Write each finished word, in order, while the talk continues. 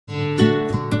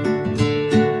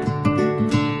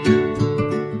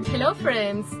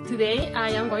Today I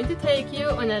am going to take you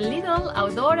on a little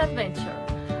outdoor adventure.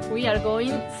 We are going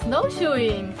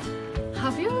snowshoeing.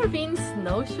 Have you ever been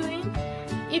snowshoeing?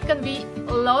 It can be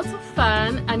lots of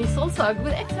fun and it's also a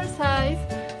good exercise,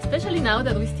 especially now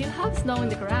that we still have snow on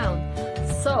the ground.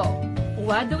 So,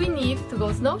 what do we need to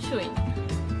go snowshoeing?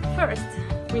 First,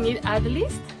 we need at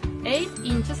least 8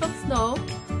 inches of snow,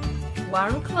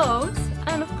 warm clothes,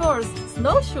 and of course,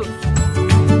 snowshoes.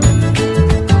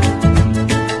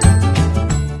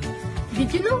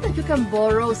 Did you know that you can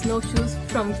borrow snowshoes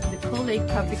from the Cold Lake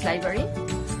Public Library?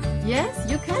 Yes,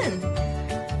 you can!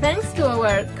 Thanks to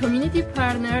our community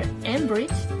partner,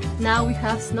 Enbridge, now we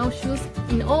have snowshoes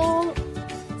in all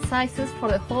sizes for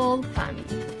the whole family.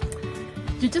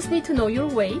 You just need to know your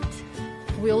weight.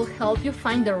 We'll help you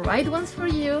find the right ones for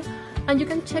you, and you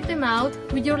can check them out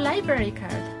with your library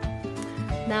card.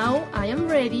 Now I am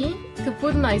ready to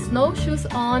put my snowshoes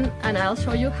on and I'll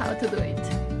show you how to do it.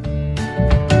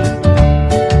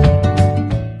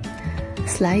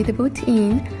 Slide the boot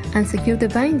in and secure the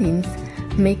bindings,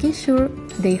 making sure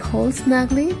they hold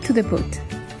snugly to the boot.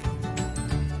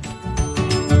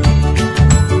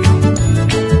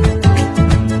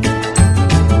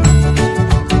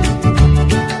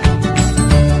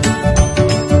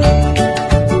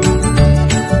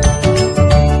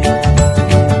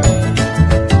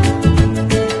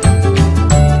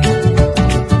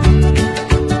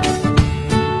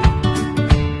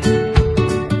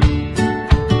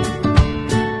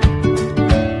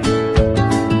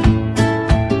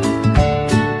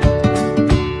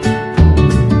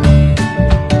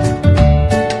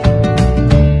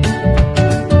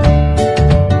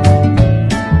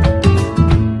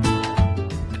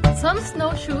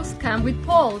 Snowshoes come with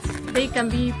poles. They can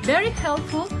be very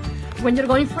helpful when you're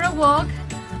going for a walk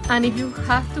and if you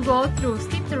have to go through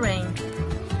steep terrain.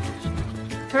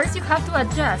 First, you have to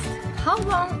adjust. How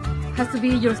long has to be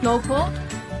your snow pole?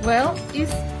 Well,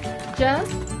 it's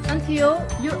just until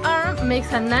your arm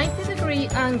makes a 90-degree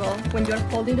angle when you're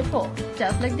holding the pole,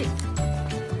 just like this.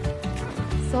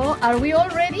 So, are we all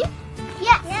ready?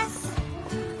 Yes.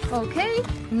 Okay,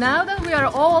 now that we are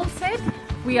all set,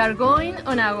 we are going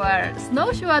on our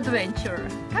snowshoe adventure.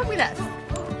 Come with us!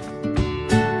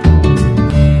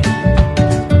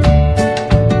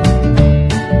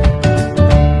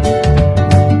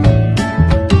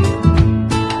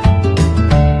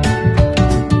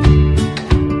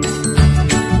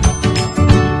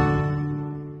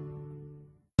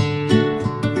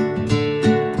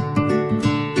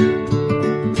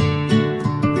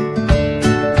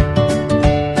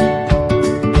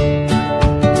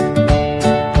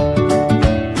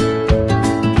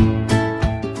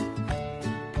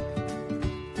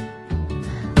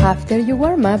 After you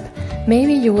warm up,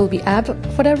 maybe you will be up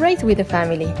for a race with the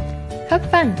family. Have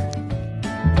fun!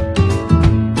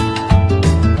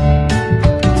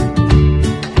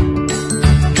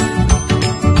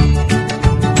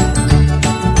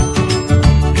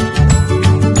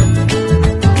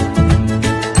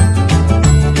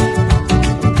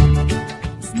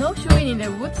 Snowshoeing in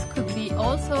the woods could be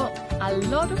also a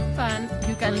lot of fun.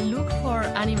 You can look for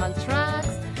animal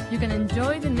tracks, you can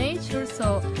enjoy the nature,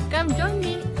 so come join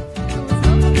me.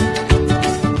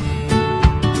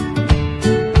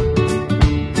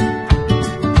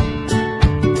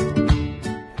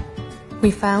 We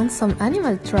found some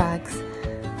animal tracks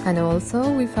and also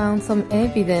we found some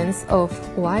evidence of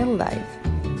wildlife.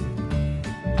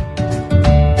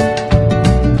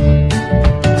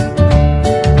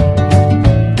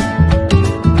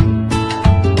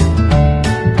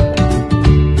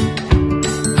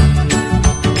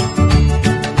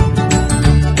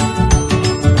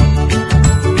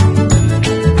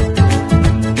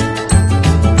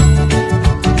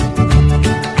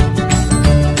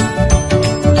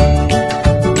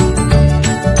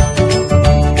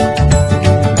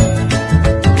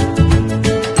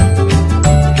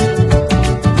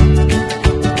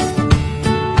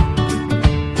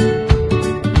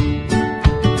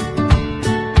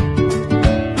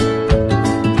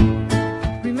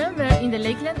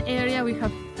 We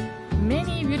have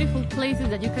many beautiful places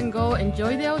that you can go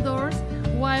enjoy the outdoors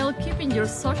while keeping your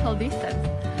social distance.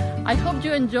 I hope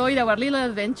you enjoyed our little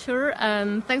adventure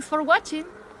and thanks for watching!